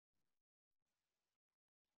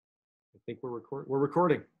think we're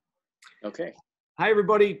recording. Okay. Hi,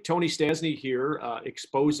 everybody. Tony Stastny here,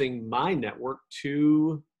 exposing my network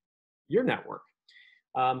to your network.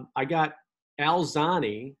 I got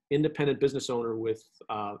Alzanni, independent business owner with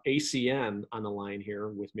ACN, on the line here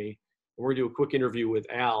with me. And we're going to do a quick interview with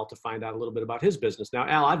Al to find out a little bit about his business. Now,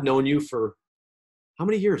 Al, I've known you for how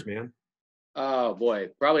many years, man? Oh boy,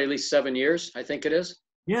 probably at least 7 years, I think it is.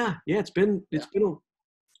 Yeah, it's been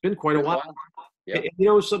quite a while. Yeah. And, you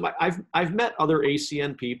know, so I've met other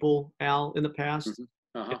ACN people, Al, in the past.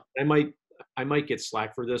 Uh-huh. I might get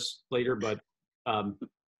slack for this later, but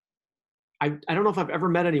I don't know if I've ever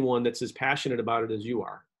met anyone that's as passionate about it as you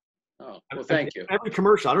are. Oh, well, thank you. Every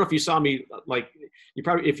commercial, I don't know if you saw me,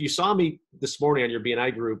 if you saw me this morning on your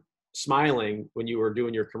BNI group smiling when you were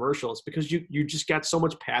doing your commercial, it's because you just got so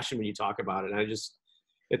much passion when you talk about it. And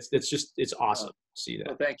it's awesome to see that.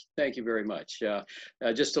 Well, thank you very much.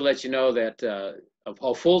 Just to let you know that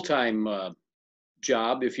a full-time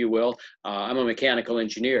job, if you will, I'm a mechanical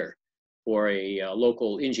engineer for a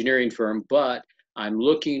local engineering firm, but I'm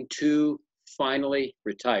looking to finally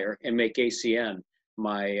retire and make ACN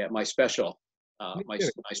my special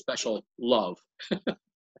love.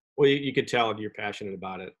 Well, you could tell you're passionate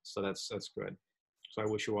about it, so that's good. So I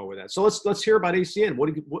wish you well with that. So let's hear about ACN.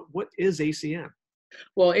 What is ACN?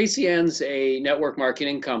 Well, ACN's a network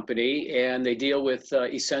marketing company, and they deal with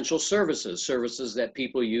essential services that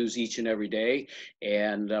people use each and every day.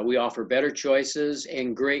 And we offer better choices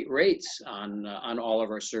and great rates on all of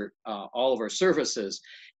our services.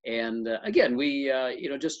 And again, we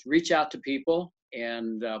just reach out to people,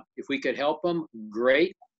 and if we could help them,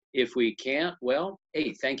 great. If we can't, well,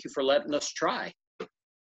 hey, thank you for letting us try.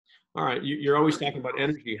 All right, you're always talking about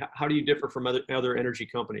energy. How do you differ from other energy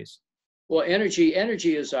companies? Well, energy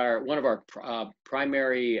is one of our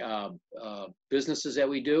primary businesses that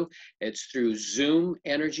we do. It's through Zoom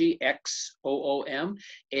Energy, XOOM,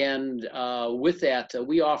 and with that,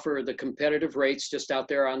 we offer the competitive rates just out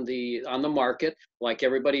there on the market, like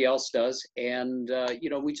everybody else does, and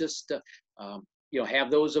we just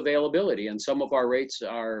have those availability, and some of our rates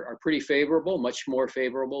are pretty favorable, much more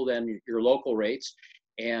favorable than your local rates,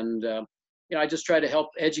 and I just try to help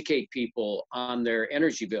educate people on their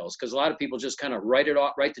energy bills, because a lot of people just kind of write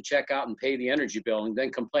the check out and pay the energy bill and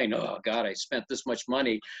then complain, oh God, I spent this much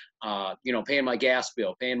money, paying my gas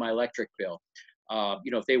bill, paying my electric bill.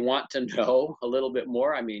 If they want to know a little bit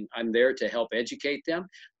more, I mean, I'm there to help educate them.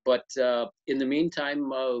 But in the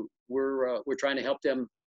meantime, we're trying to help them,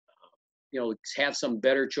 have some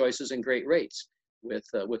better choices and great rates with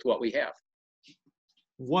what we have.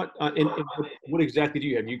 What exactly do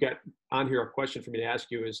you have? You got on here a question for me to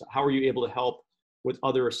ask you is, how are you able to help with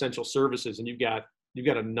other essential services? And you've got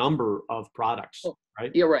a number of products,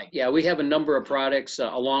 right? Yeah, right. Yeah, we have a number of products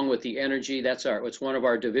along with the energy. It's one of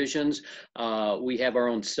our divisions. We have our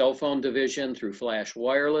own cell phone division through Flash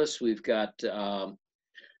Wireless. We've got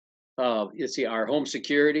our home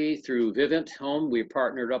security through Vivint Home. We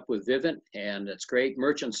partnered up with Vivint, and it's great.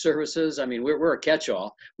 Merchant services. I mean, we're a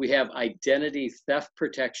catch-all. We have identity theft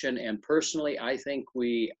protection, and personally, I think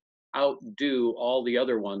we outdo all the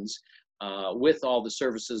other ones with all the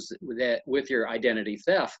services with your identity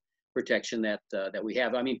theft protection that we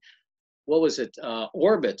have. I mean, what was it?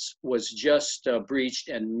 Orbitz was just breached,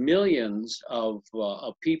 and millions of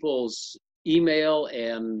people's email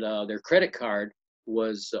and their credit card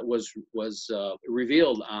was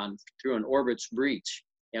revealed through an Orbitz breach.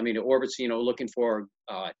 I mean, Orbitz, looking for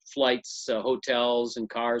flights, hotels, and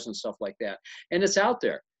cars and stuff like that. And it's out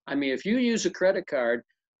there. I mean, if you use a credit card,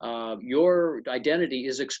 your identity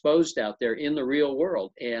is exposed out there in the real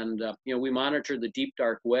world. And we monitor the deep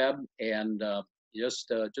dark web, and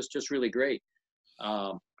just really great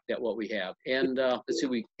at what we have. And let's see,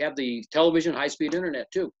 we have the television, high-speed internet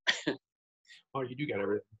too. Oh, you do got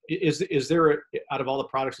everything. Is there, out of all the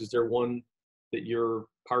products, is there one that you're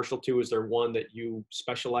partial to? Is there one that you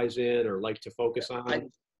specialize in or like to focus on?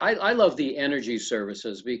 I love the energy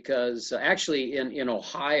services, because actually in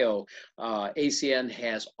Ohio, ACN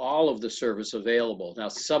has all of the service available. Now,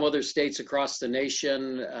 some other states across the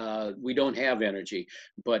nation, we don't have energy,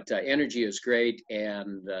 but energy is great,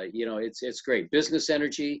 and it's great. Business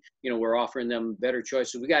energy, we're offering them better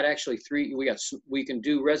choices. We got actually we can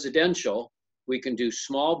do residential. We can do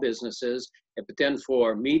small businesses, but then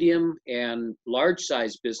for medium and large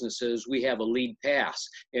size businesses, we have a lead pass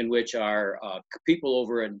in which our people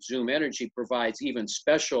over at Zoom Energy provides even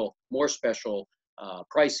more special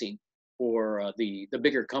pricing for the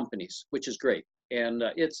bigger companies, which is great. And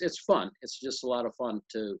it's fun. It's just a lot of fun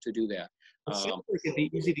to do that. It sounds like it'd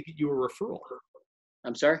be easy to get you a referral.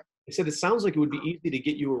 I'm sorry? I said, it sounds like it would be easy to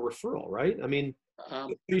get you a referral, right? I mean,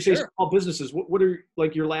 you say Sure. small businesses, what are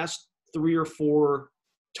like your last 3 or 4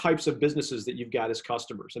 types of businesses that you've got as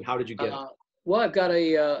customers, and how did you get them? Well, I've got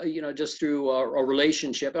just through a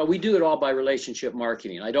relationship. We do it all by relationship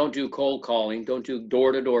marketing. I don't do cold calling, don't do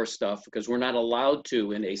door-to-door stuff because we're not allowed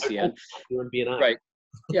to in ACN. You're in BNI. Right.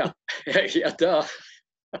 Yeah. Yeah, duh.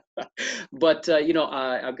 But,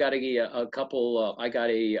 I've got a couple, I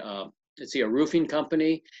got a roofing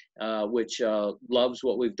company, which loves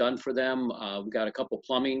what we've done for them. We've got a couple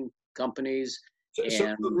plumbing companies. So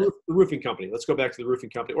And the roofing company, let's go back to the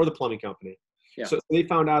roofing company or the plumbing company. yeah. So they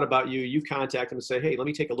found out about you, you contact them and say, hey, let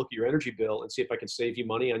me take a look at your energy bill and see if I can save you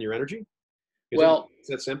money on your energy. Well, Is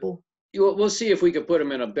that simple? we'll see if we can put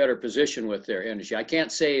them in a better position with their energy. I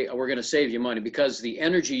can't say we're going to save you money because the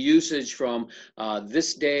energy usage from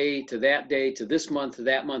this day to this month to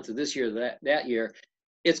that month to this year to that year,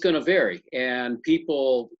 it's going to vary. And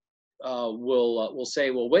people will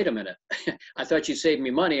say, well, wait a minute, I thought you saved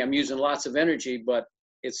me money. I'm using lots of energy, but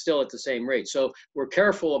it's still at the same rate. So we're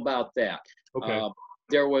careful about that. Okay.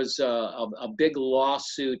 There was a big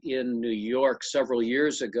lawsuit in New York several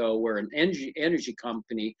years ago where an energy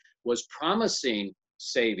company was promising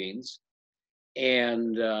savings,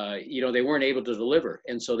 and they weren't able to deliver,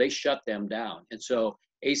 and so they shut them down. And so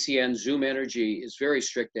ACN Zoom Energy is very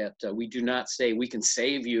strict that we do not say we can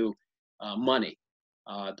save you money.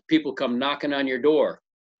 People come knocking on your door.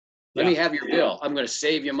 Let me have your bill. I'm going to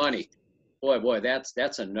save you money. Boy,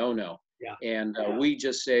 that's a no-no. Yeah. And we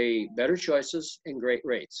just say better choices and great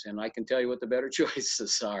rates. And I can tell you what the better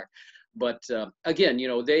choices are. But again,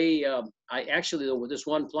 this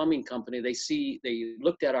one plumbing company, they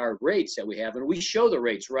looked at our rates that we have, and we show the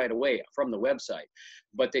rates right away from the website.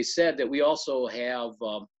 But they said that we also have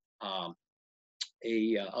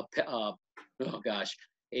a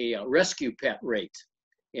rescue pet rate,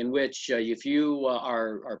 in which if you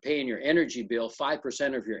are paying your energy bill,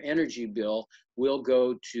 5% of your energy bill will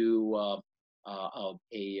go to a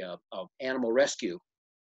animal rescue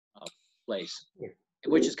place,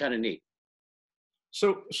 which is kind of neat.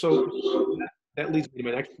 So that leads me to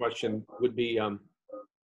my next question would be,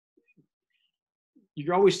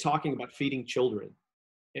 you're always talking about feeding children.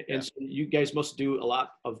 And so you guys must do a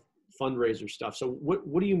lot of fundraiser stuff. So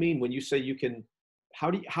what do you mean when you say you can,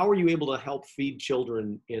 how are you able to help feed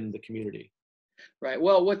children in the community? Right.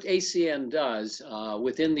 Well, what ACN does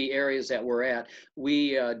within the areas that we're at,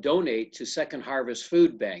 we donate to Second Harvest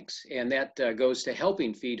food banks, and that goes to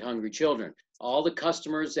helping feed hungry children. All the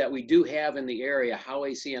customers that we do have in the area, how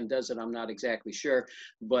ACN does it, I'm not exactly sure,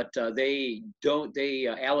 but they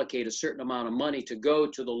allocate a certain amount of money to go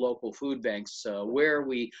to the local food banks where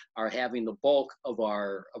we are having the bulk of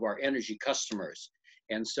our energy customers.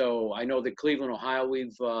 And so I know that Cleveland, Ohio,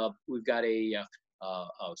 we've got a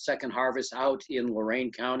Second Harvest out in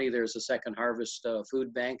Lorain County. There's a Second Harvest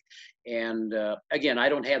food bank. And again, I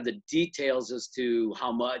don't have the details as to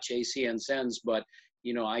how much ACN sends, but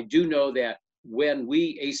I do know that when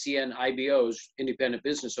we ACN IBOs, independent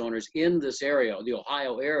business owners in this area, the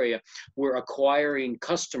Ohio area, we're acquiring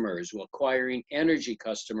customers, we're acquiring energy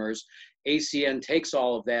customers. ACN takes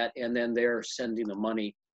all of that, and then they're sending the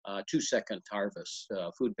money to Second Harvest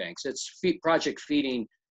food banks. It's Project Feeding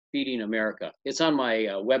America. It's on my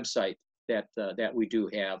website that we do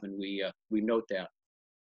have, and we note that.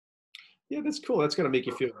 Yeah, that's cool. That's going to make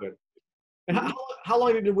you feel good. And how long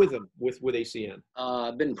have you been with them, with ACN?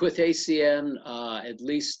 I've been with ACN at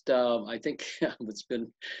least, I think it's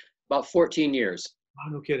been about 14 years. Oh,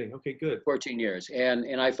 no kidding. Okay, good. 14 years.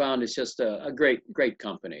 And I found it's just a great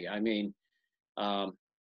company. I mean,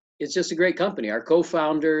 it's just a great company. Our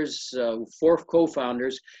co-founders, 4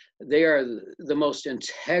 co-founders, they are the most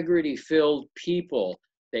integrity-filled people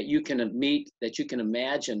that you can meet, that you can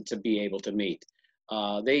imagine to be able to meet.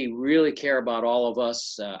 They really care about all of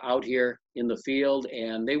us out here in the field,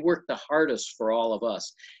 and they work the hardest for all of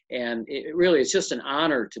us. And it's just an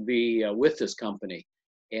honor to be with this company.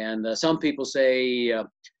 And some people say,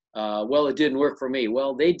 well, it didn't work for me.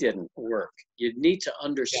 Well, they didn't work. You need to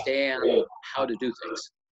understand how to do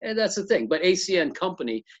things. And that's the thing. But ACN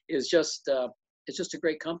company is just, it's just a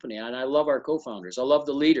great company. And I love our co-founders. I love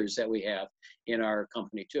the leaders that we have in our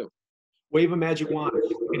company too. Wave a magic wand.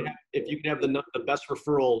 If you could have the best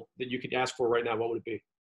referral that you could ask for right now, what would it be?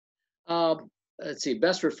 Let's see,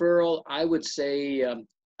 best referral, I would say a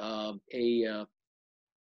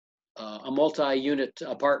multi-unit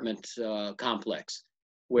apartment complex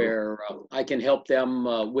where I can help them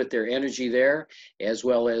with their energy there, as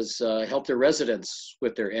well as help their residents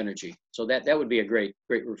with their energy. So that would be a great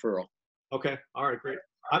referral. Okay. All right. Great.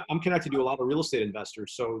 I'm connected to a lot of real estate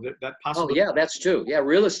investors, so that Oh possibility. yeah, that's true. Yeah,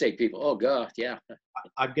 real estate people. Oh God, yeah.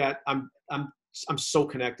 I've got I'm so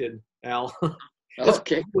connected, Al. That's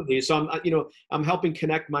Okay, with me. So I'm helping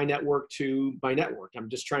connect my network to my network. I'm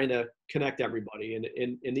just trying to connect everybody,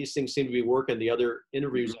 and these things seem to be working. The other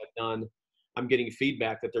interviews I've done, I'm getting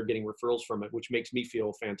feedback that they're getting referrals from it, which makes me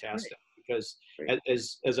feel fantastic. Because great.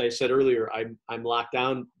 as I said earlier, I'm locked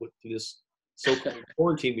down with this so-called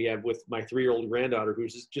quarantine we have with my 3-year-old granddaughter,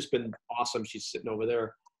 who's just been awesome. She's sitting over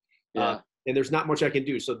there, Yeah, and there's not much I can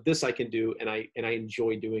do. So this I can do, and I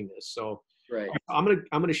enjoy doing this. So right. I'm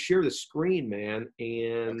gonna share the screen, man,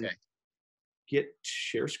 and Okay. get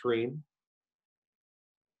share screen.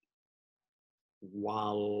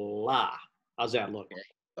 Voila. How's that look? Okay.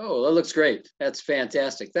 Oh, that looks great. That's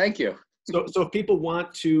fantastic. Thank you. So if people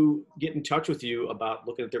want to get in touch with you about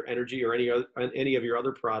looking at their energy or any of your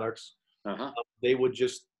other products, Uh-huh. they would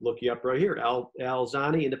just look you up right here.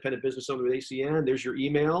 Alzanni, independent business owner with ACN. There's your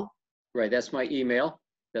email. Right, that's my email.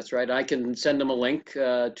 That's right. I can send them a link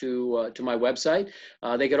to my website.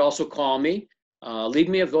 They could also call me, leave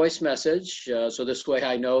me a voice message, so this way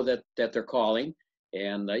I know that they're calling.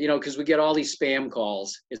 And because we get all these spam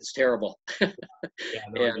calls, it's terrible. Yeah,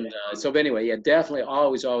 no, I get And it. so, but anyway, yeah, definitely,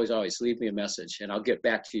 always, always, always leave me a message, and I'll get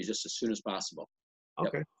back to you just as soon as possible. Yep.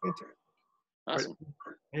 Okay, fantastic. All right. Awesome.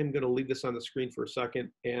 I'm going to leave this on the screen for a second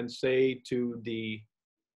and say to the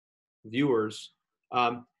viewers,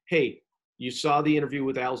 hey, you saw the interview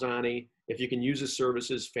with Alzanni. If you can use his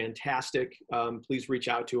services, fantastic. Please reach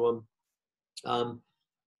out to him.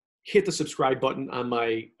 Hit the subscribe button on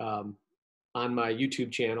my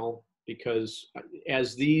YouTube channel, because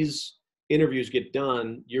as these interviews get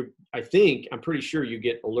done, I'm pretty sure you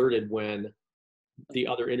get alerted when the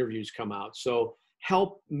other interviews come out. So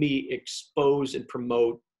help me expose and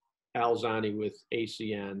promote Alzanni with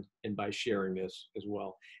ACN, and by sharing this as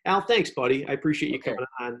well. Al, thanks, buddy. I appreciate you Okay. coming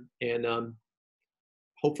on, and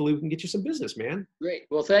hopefully we can get you some business, man. Great.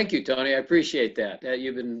 Well, thank you, Tony. I appreciate that.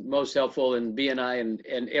 You've been most helpful in BNI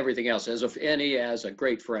and everything else. As a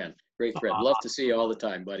great friend. Great friend. Love to see you all the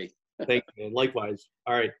time, buddy. Thank you, man. Likewise.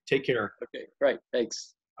 All right. Take care. Okay. Right.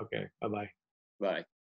 Thanks. Okay. Bye-bye. Bye.